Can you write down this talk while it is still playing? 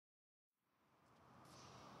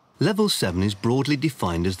Level 7 is broadly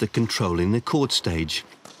defined as the controlling the court stage.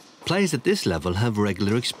 Players at this level have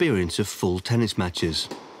regular experience of full tennis matches.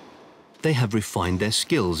 They have refined their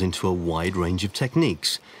skills into a wide range of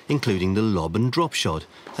techniques, including the lob and drop shot,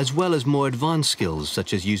 as well as more advanced skills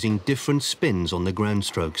such as using different spins on the ground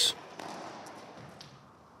strokes.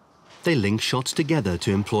 They link shots together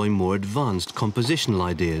to employ more advanced compositional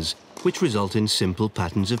ideas, which result in simple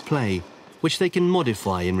patterns of play, which they can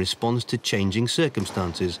modify in response to changing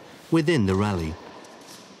circumstances within the rally.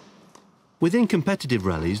 Within competitive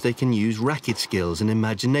rallies, they can use racket skills and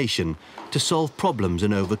imagination to solve problems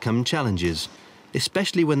and overcome challenges,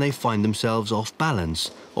 especially when they find themselves off balance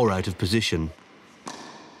or out of position.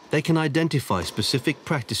 They can identify specific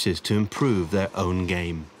practices to improve their own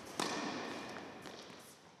game.